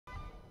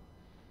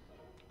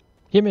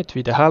Hiermit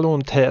wieder hallo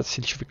und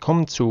herzlich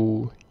willkommen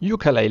zu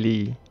Yooka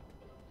Laylee.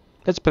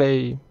 Let's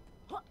Play.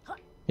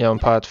 Ja,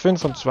 Part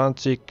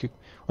 25.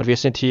 Und wir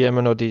sind hier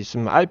immer noch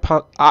diesem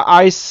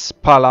Eispalast.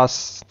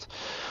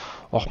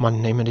 Och man,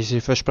 nehmen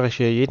diese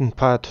Versprecher jeden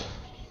Part,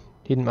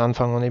 jeden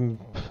Anfang und eben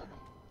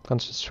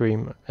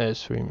ganzen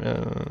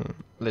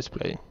Let's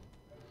Play.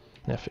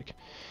 Nervig.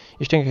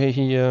 Ich denke,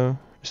 hier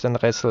ist ein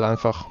Rätsel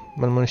einfach.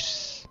 Man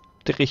muss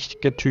die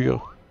richtige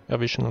Tür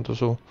erwischen oder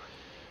so.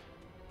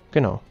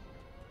 Genau.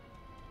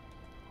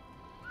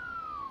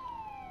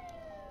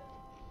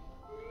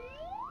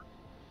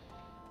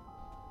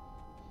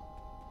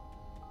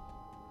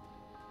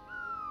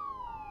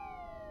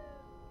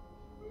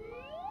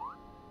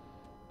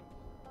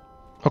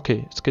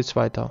 Okay, jetzt geht's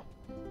weiter.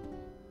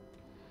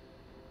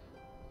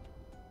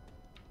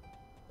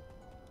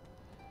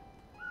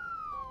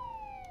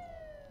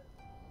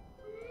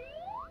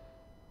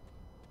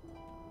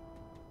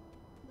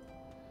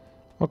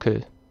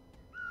 Okay,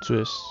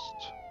 zuerst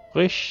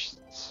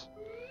rechts,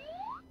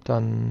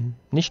 dann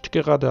nicht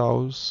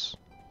geradeaus.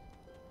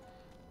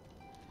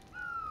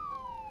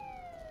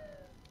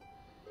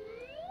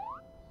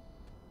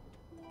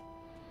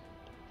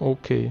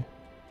 Okay,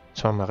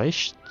 zweimal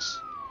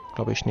rechts,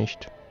 glaube ich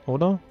nicht,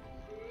 oder?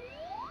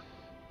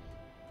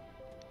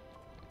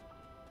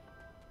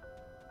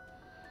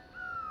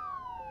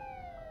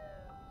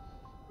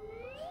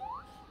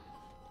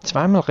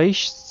 Zweimal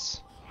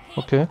rechts,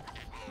 okay.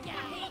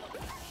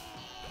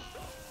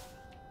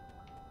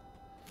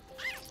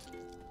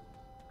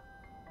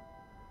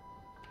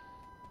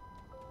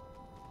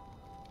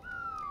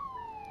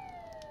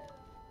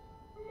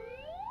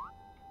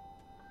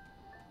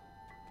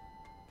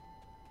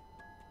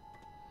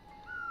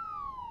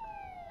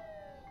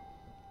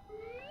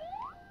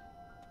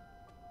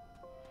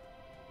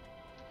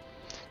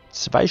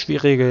 Zwei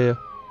schwierige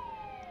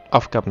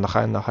Aufgaben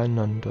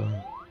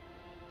nacheinander.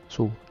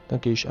 So, dann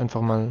gehe ich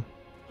einfach mal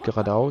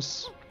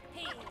geradeaus.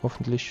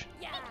 Hoffentlich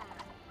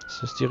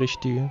ist das die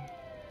richtige.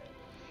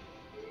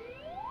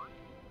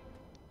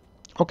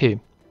 Okay.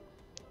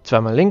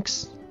 Zweimal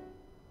links.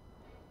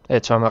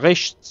 Zweimal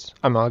rechts.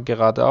 Einmal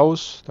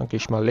geradeaus. Dann gehe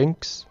ich mal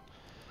links.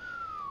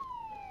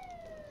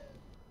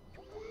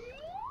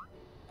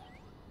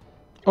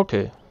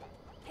 Okay.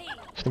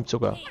 Stimmt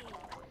sogar.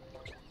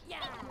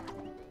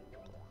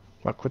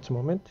 Mal kurz einen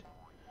Moment.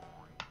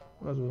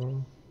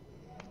 Also.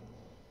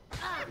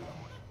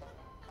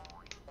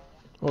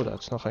 Oh, da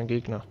ist noch ein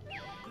Gegner.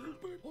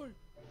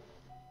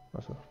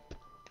 Also.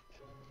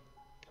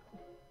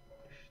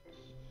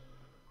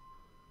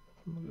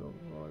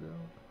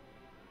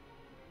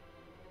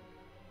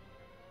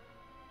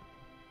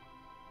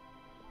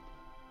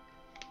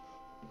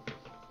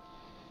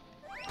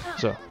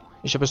 So,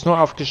 ich habe es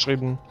nur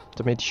aufgeschrieben,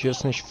 damit ich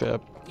es nicht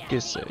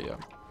vergesse, ja.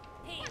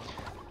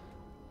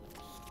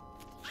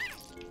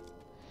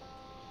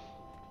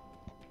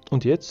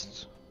 Und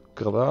jetzt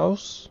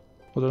geradeaus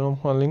oder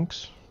nochmal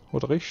links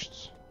oder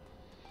rechts?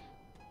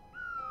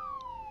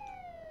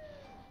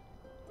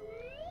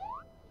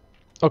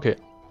 Okay,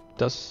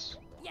 das.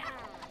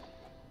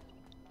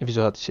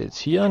 Wieso hat es jetzt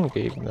hier einen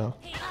Gegner?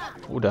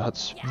 Oder hat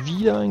es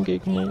wieder einen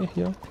Gegner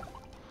hier?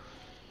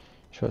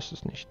 Ich weiß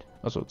es nicht.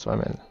 Also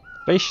zweimal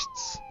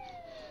rechts,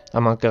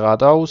 einmal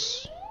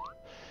geradeaus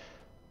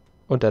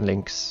und dann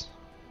links.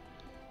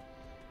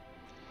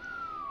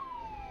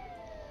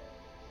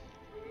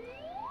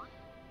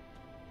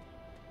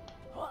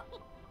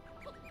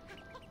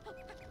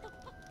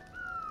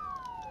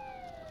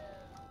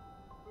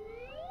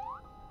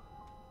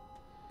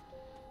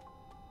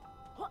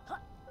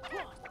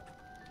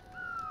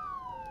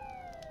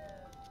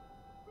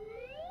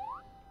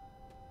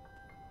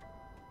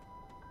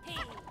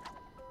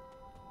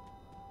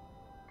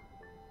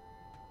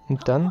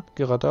 Und dann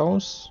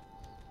geradeaus.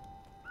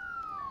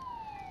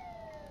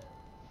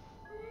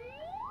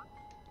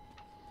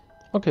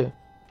 Okay.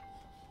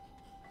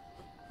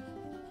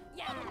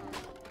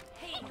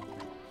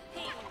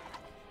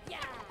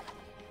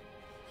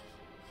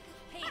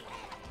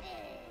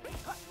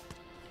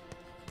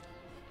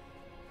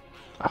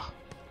 Ach.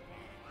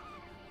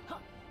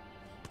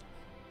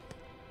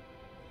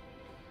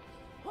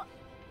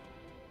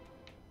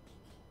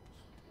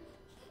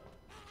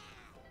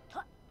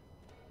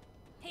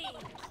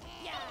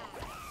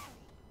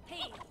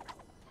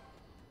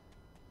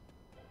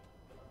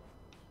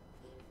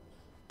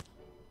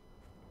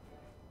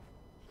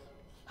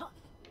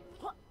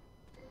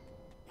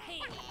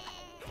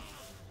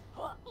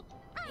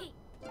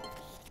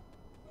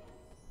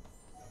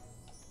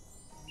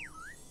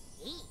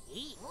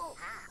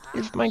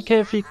 Mein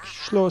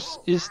Käfigschloss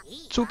ist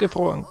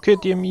zugefroren.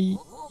 Könnt ihr mir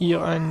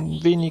hier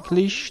ein wenig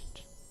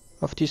Licht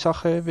auf die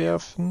Sache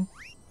werfen?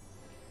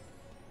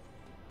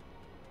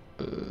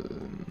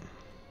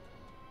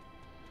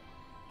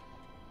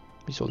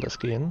 Wie soll das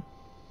gehen?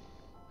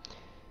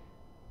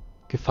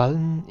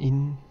 Gefallen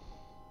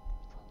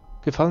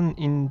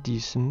in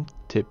diesem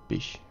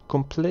Teppich.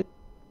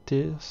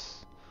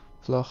 Komplettes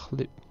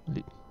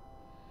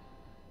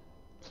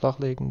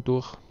Flachlegen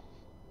durch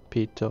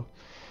Peter.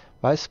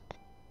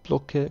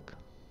 Weißblocke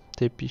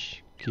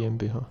Teppich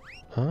GmbH.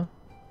 Hä?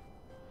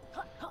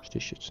 Verstehe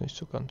ich jetzt nicht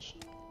so ganz.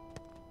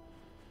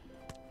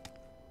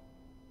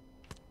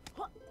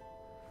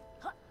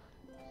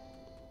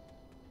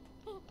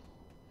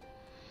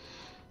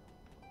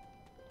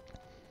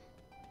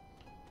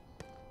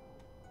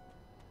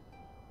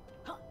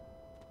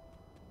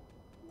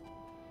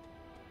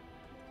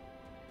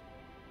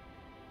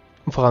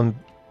 Und vor allem,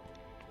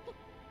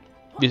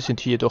 wir sind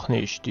hier doch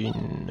nicht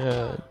in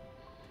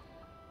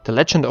The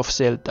Legend of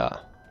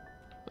Zelda.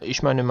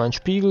 Ich meine, mein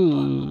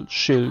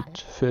Spiegelschild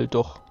fehlt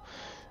doch.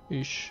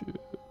 Ich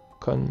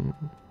kann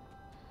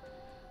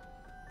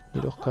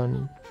jedoch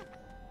keinen.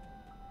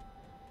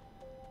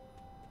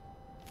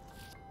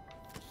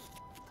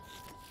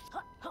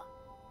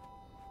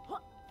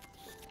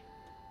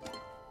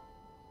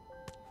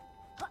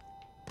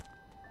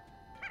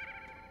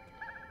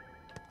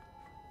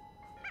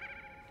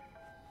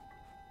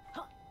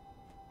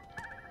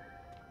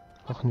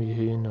 Machen wir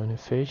hier in eine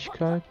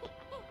Fähigkeit.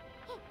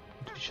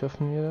 Und wie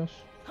schaffen wir das?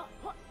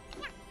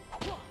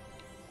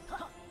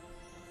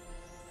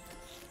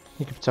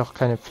 Hier gibt es auch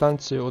keine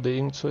Pflanze oder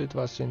irgend so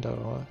etwas in der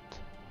Art.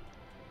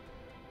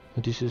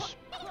 Und dieses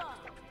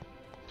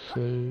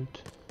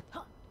Schild,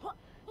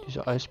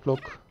 dieser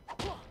Eisblock.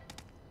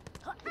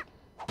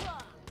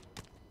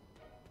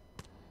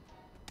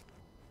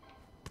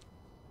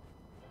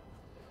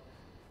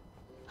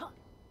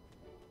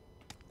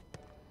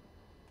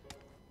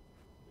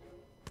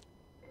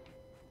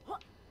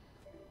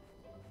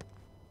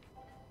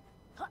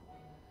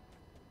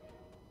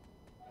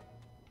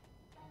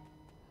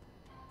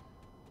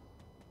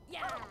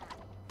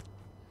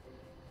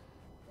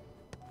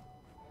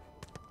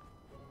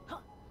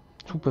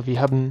 Super,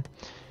 wir haben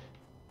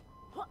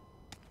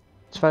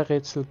 2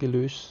 Rätsel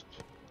gelöst,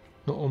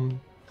 nur um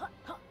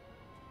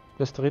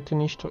das dritte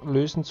nicht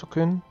lösen zu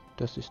können.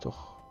 Das ist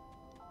doch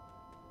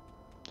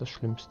das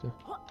Schlimmste.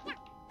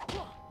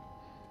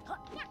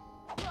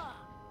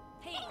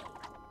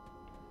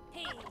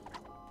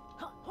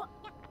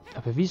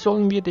 Aber wie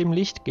sollen wir dem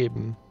Licht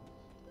geben?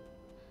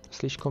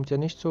 Das Licht kommt ja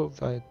nicht so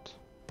weit.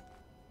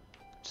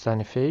 Das ist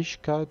eine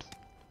Fähigkeit,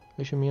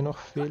 welche mir noch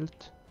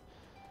fehlt.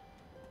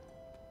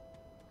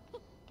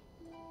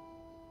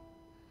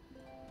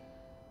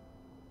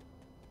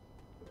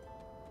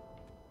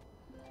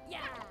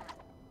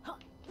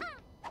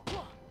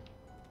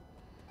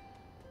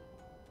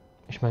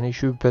 Ich meine,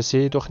 ich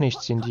übersehe doch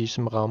nichts in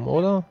diesem Raum,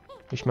 oder?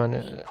 Ich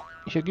meine,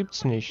 hier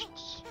gibt's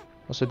nichts.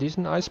 Also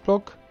diesen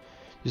Eisblock,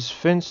 dieses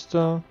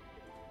Fenster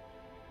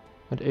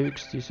und ewig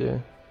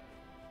diese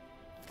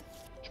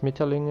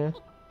Schmetterlinge.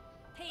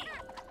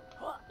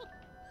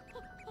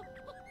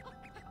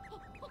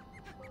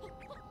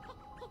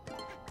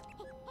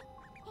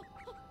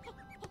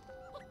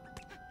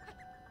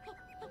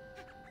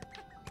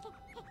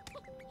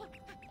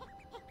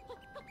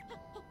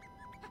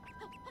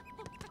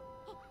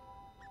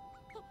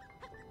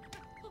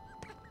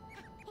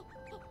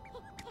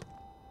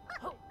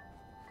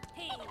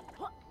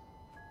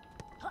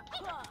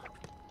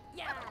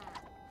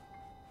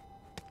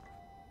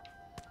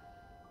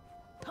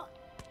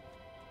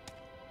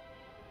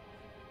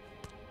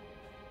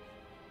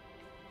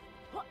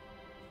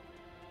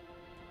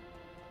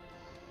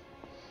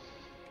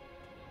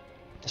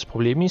 Das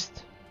Problem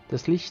ist,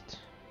 das Licht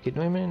geht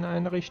nur immer in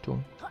eine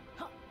Richtung.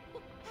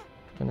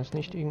 Ich kann das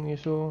nicht irgendwie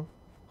so...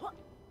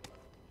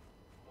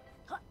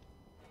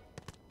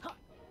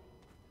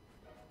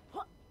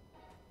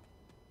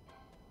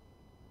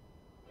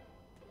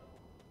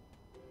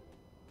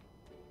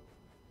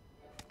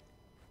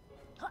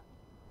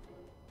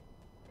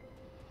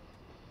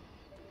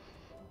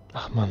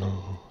 Ach Mann,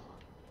 oh.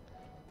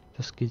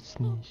 Das gibt's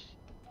nicht.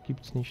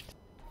 Gibt's nicht.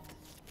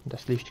 Und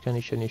das Licht kann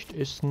ich ja nicht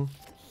essen.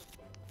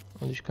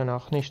 Und ich kann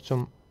auch nicht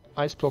zum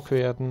Eisblock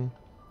werden.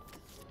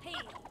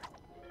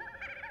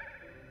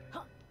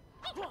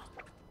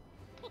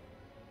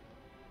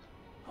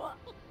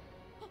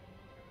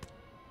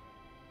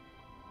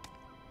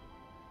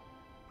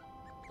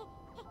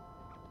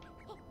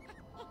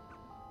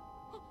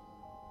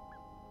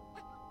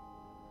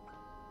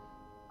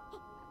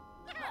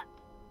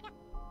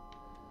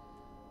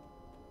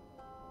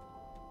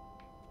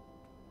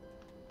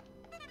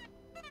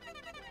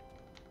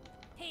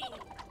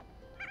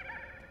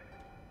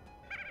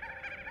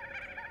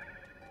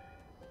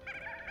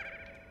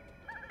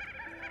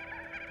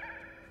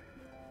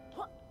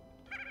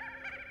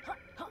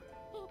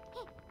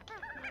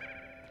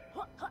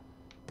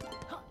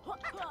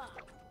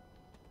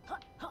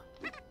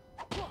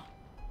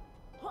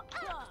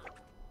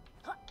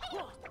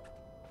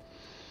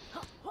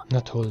 Na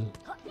toll.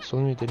 Was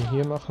sollen wir denn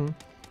hier machen?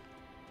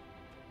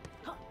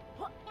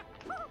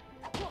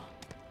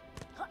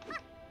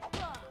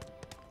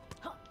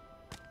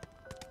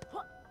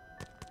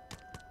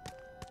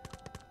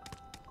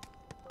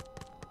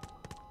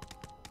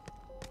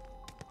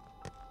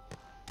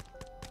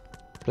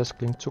 Das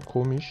klingt so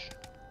komisch,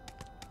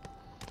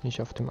 wenn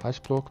ich auf dem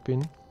Eisblock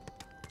bin.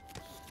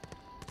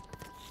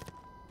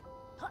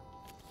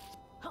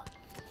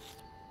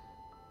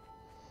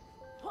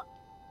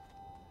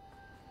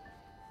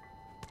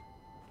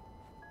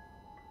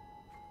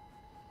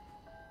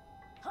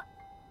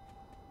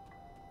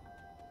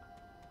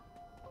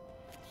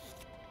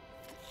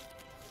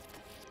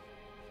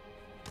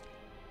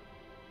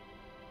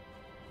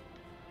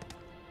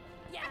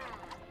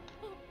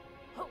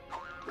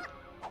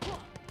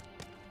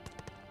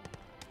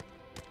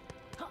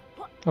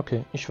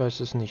 Okay, ich weiß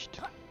es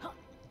nicht.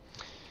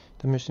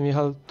 Dann müssen wir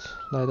halt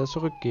leider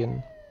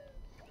zurückgehen.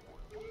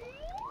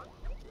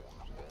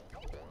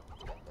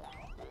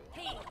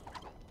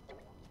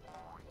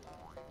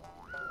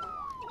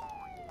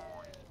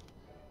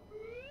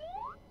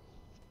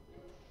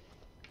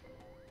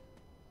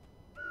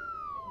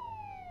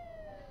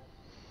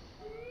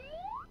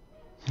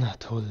 Na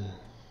toll.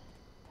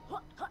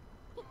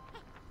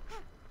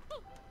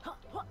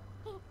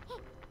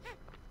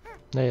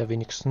 Naja,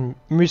 wenigstens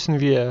müssen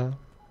wir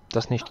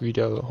das nicht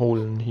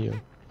wiederholen hier.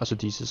 Also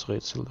dieses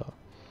Rätsel da.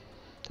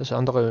 Das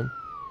andere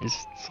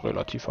ist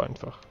relativ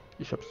einfach.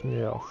 Ich habe es mir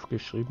ja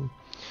aufgeschrieben.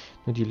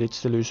 Nur die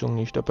letzte Lösung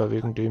nicht, aber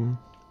wegen dem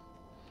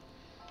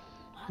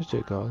ist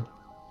egal.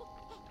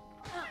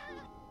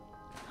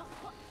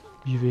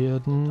 Wir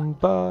werden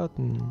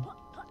baden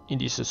in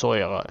diese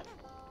Säure.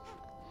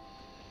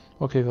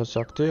 Okay, was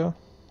sagt er?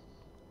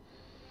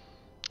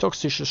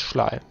 Toxisches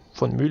Schleim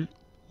von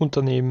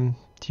Müllunternehmen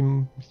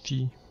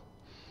Timothy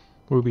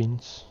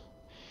Rubins.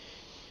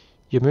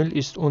 Ihr Müll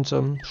ist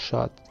unser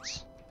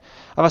Schatz.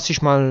 Aber was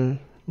ich mal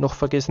noch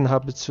vergessen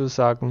habe zu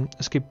sagen,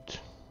 es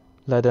gibt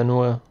leider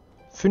nur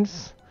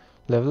 5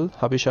 Level,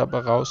 habe ich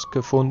aber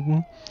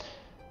rausgefunden.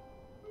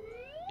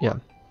 Ja.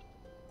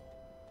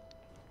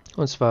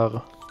 Und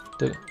zwar,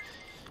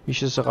 wie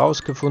ich es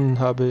herausgefunden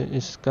habe,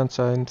 ist ganz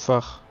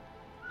einfach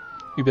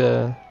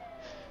über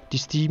die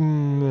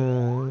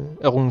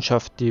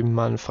Steam-Errungenschaft, die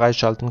man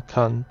freischalten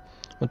kann.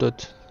 Und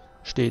dort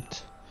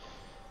steht,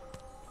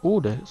 oh,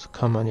 das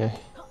kann man ja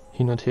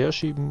hin und her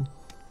schieben.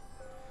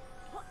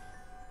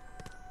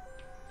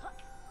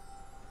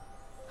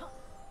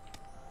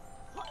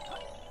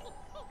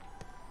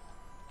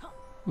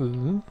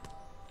 Und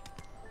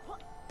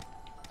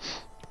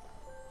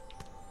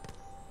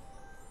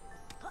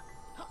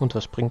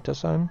was bringt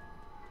das einem?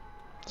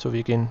 So,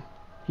 wir gehen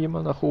hier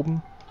mal nach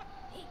oben.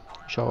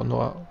 Ich schaue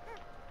nur.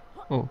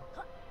 Oh.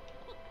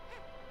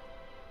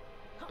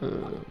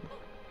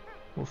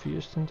 Wofür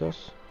ist denn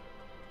das?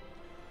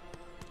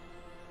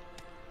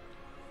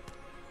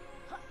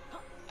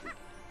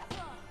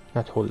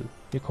 Na toll,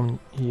 wir kommen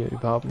hier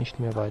überhaupt nicht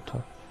mehr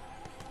weiter.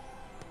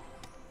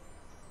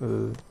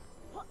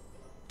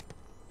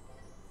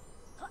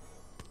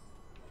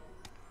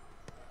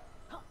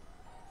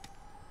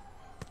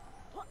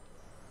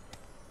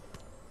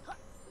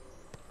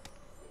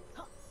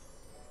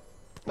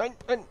 Nein,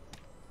 nein!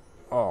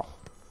 Oh.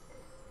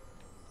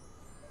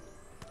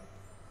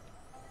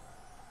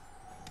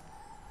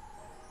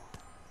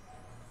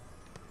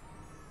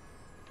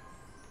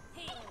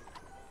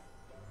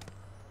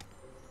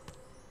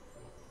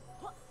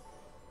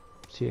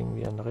 Ist hier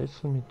irgendwie ein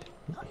Rätsel mit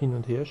hin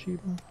und her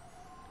schieben?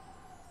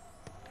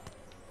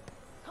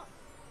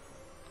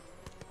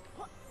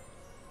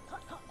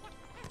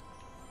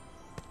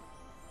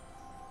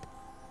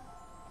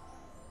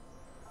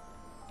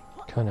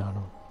 Keine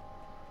Ahnung.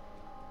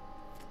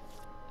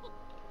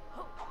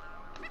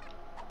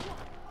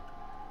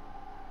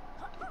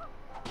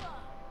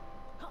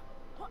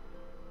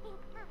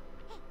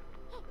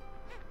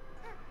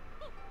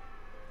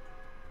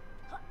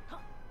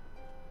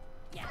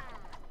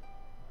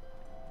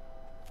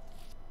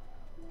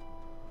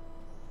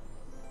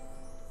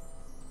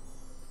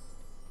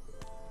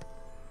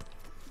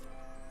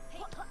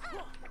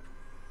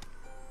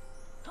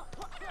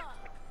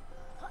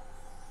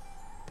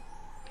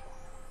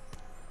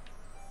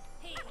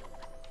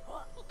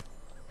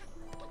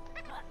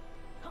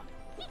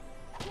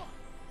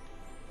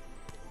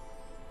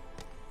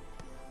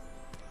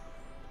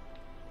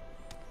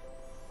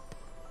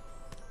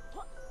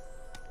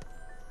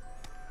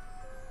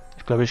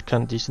 Ich glaube, ich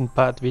kann diesen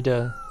Part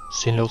wieder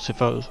sinnlose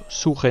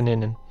Versuche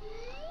nennen.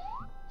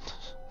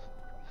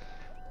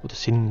 Oder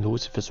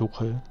sinnlose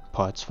Versuche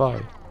Part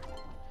 2.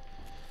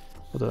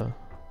 Oder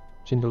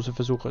sinnlose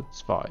Versuche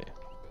 2.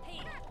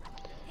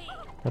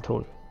 Na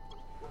toll.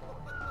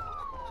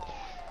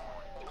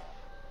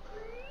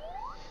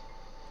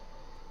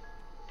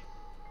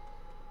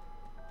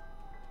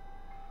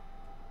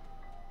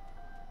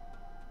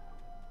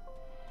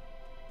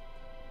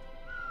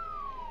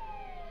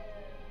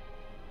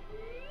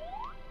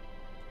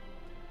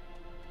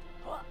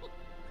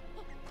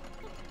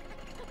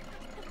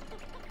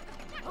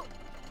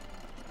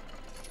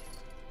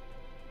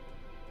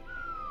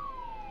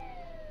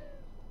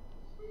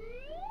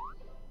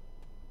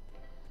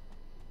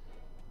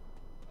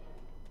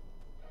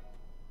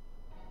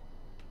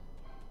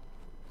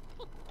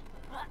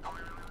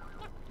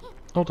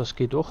 Oh, das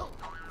geht doch.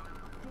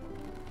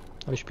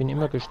 Aber ich bin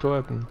immer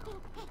gestorben,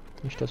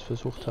 wie ich das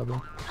versucht habe.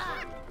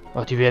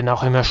 Oh, die werden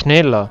auch immer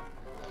schneller.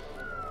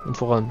 Und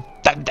vor allem...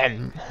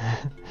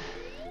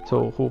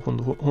 So, hoch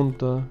und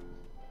runter.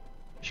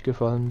 Ich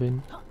gefallen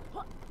bin.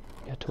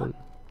 Ja, toll.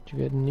 Die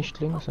werden nicht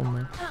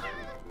langsamer.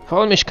 Vor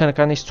allem, ich kann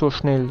gar nicht so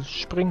schnell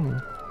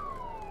springen.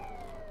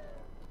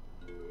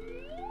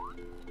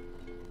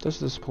 Das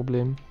ist das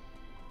Problem.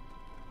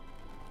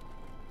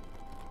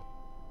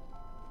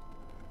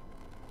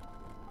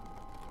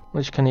 Und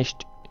ich kann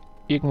nicht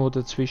irgendwo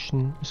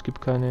dazwischen. Es gibt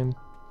keine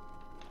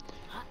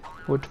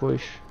Ort, wo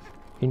ich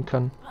hin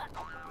kann.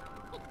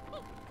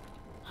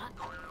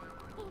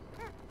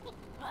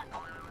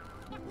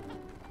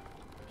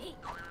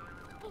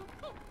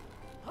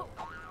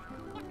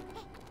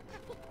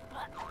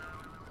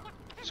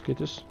 Jetzt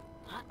geht es.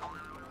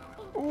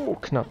 Oh,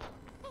 knapp.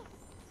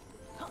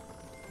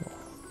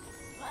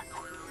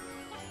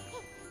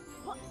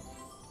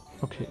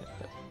 Okay,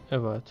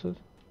 er wartet.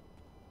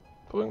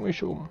 Bring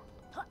mich um.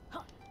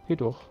 Geh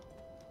doch.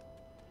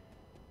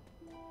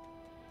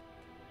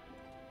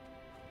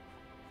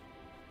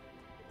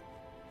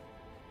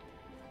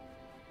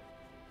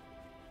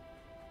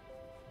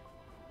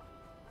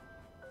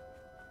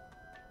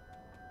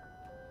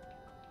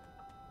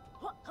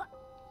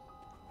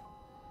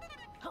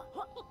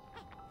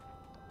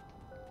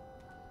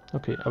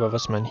 Okay, aber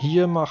was man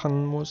hier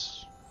machen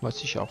muss,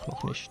 weiß ich auch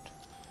noch nicht.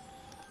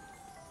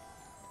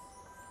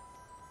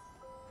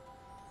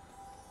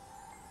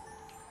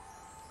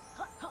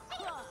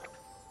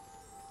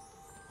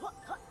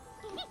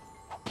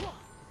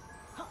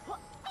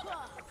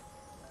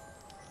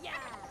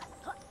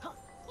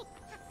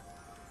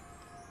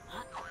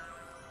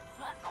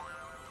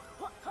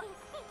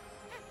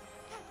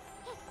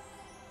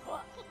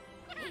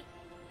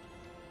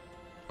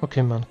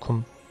 Okay, man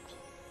kommt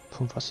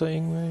vom Wasser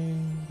irgendwie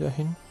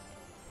dahin.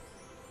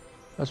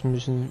 Also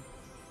müssen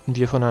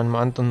wir von einem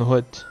anderen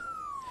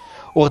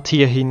Ort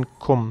hier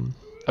hinkommen.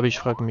 Aber ich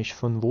frage mich,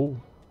 von wo?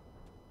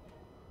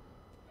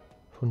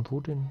 Von wo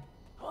denn?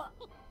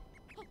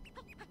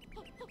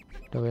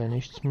 Da wäre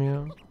nichts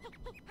mehr.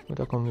 Und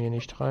da kommen wir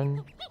nicht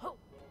rein.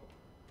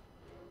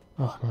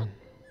 Ach man.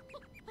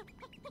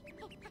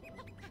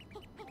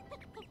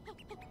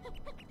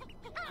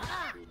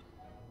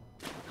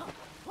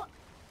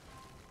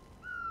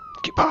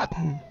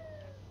 Gebaden!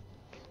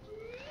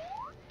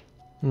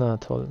 Na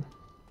toll.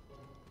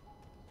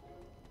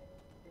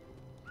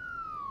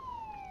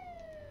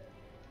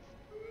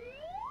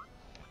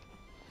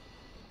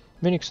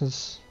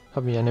 Wenigstens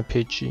haben wir eine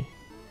Pidgey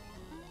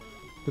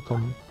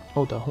bekommen.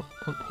 Oh, da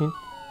hinten.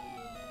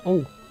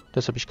 Oh,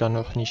 das habe ich gar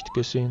noch nicht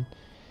gesehen.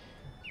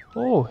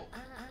 Oh,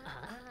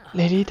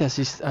 Laylee, das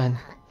ist ein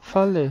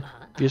Falle.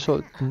 Wir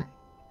sollten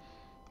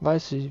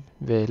weiße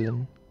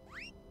wählen.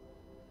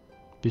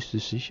 Bist du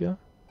sicher?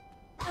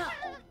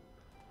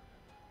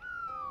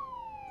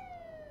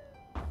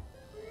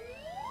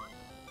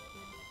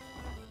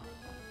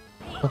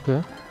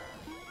 Okay.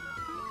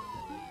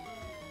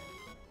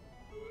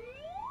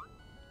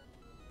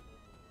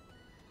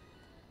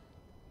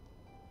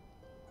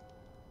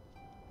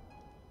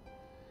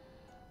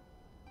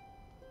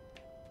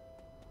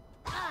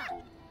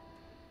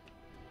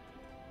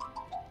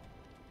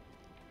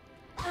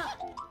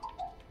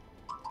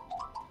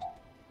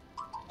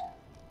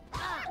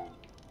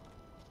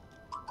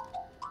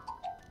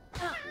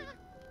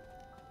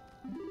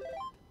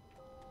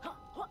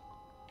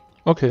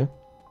 Okay.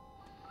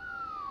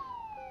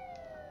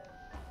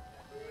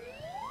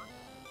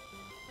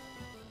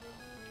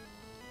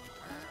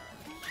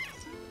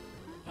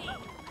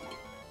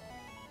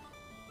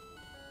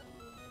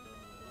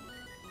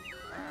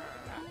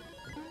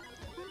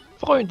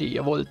 Freunde,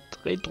 ihr wollt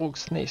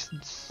Retros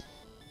nächstes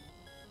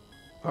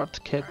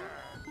Hardcat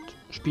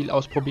Spiel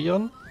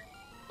ausprobieren?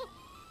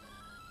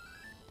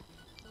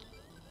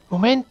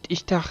 Moment,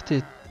 ich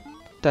dachte,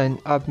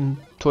 dein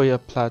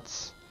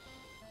Abenteuerplatz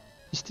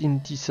ist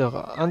in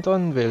dieser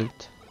anderen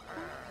Welt.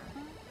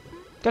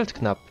 Geld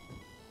knapp.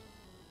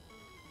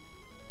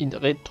 In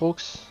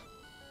Retros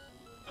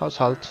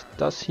Haushalt,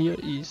 das hier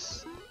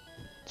ist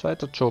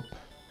zweiter Job.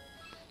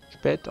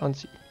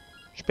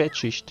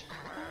 Spätschicht.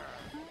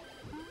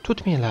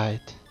 Tut mir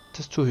leid,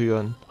 das zu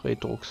hören,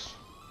 Retrox.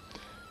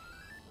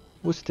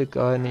 Wusste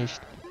gar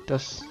nicht,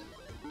 dass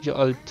ihr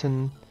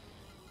alten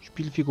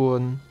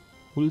Spielfiguren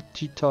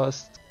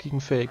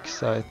multitaskingfähig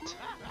seid.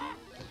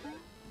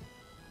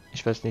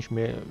 Ich weiß nicht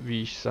mehr,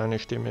 wie ich seine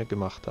Stimme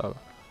gemacht habe.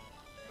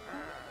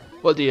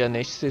 Wollt ihr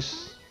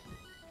nächstes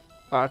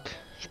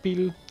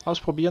Arc-Spiel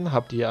ausprobieren?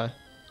 Habt ihr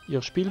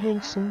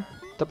Spielmünzen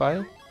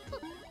dabei?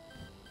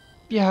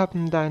 Wir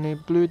haben deine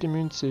blöde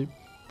Münze,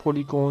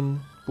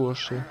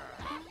 Polygon-Bursche.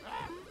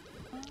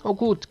 Oh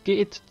gut,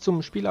 geht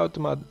zum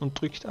Spielautomaten und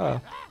drückt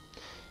A.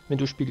 Wenn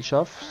du Spiel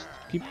schaffst,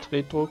 gibt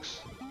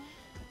Retrox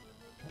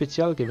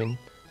Spezialgewinn.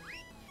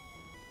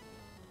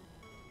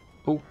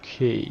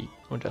 Okay,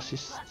 und das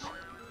ist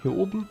hier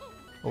oben.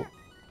 Oh.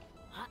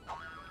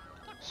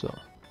 So.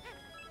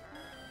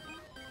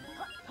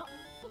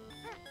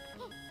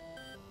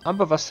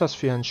 Aber was das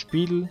für ein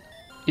Spiel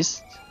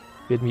ist,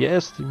 werden wir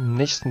erst im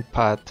nächsten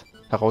Part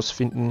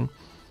herausfinden.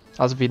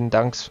 Also vielen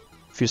Dank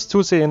fürs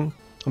Zusehen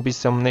und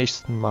bis zum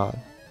nächsten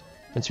Mal.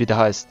 Wenn es wieder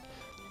heißt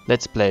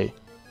Let's Play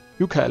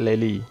Yooka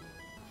Laylee.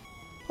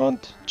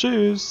 Und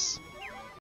tschüss!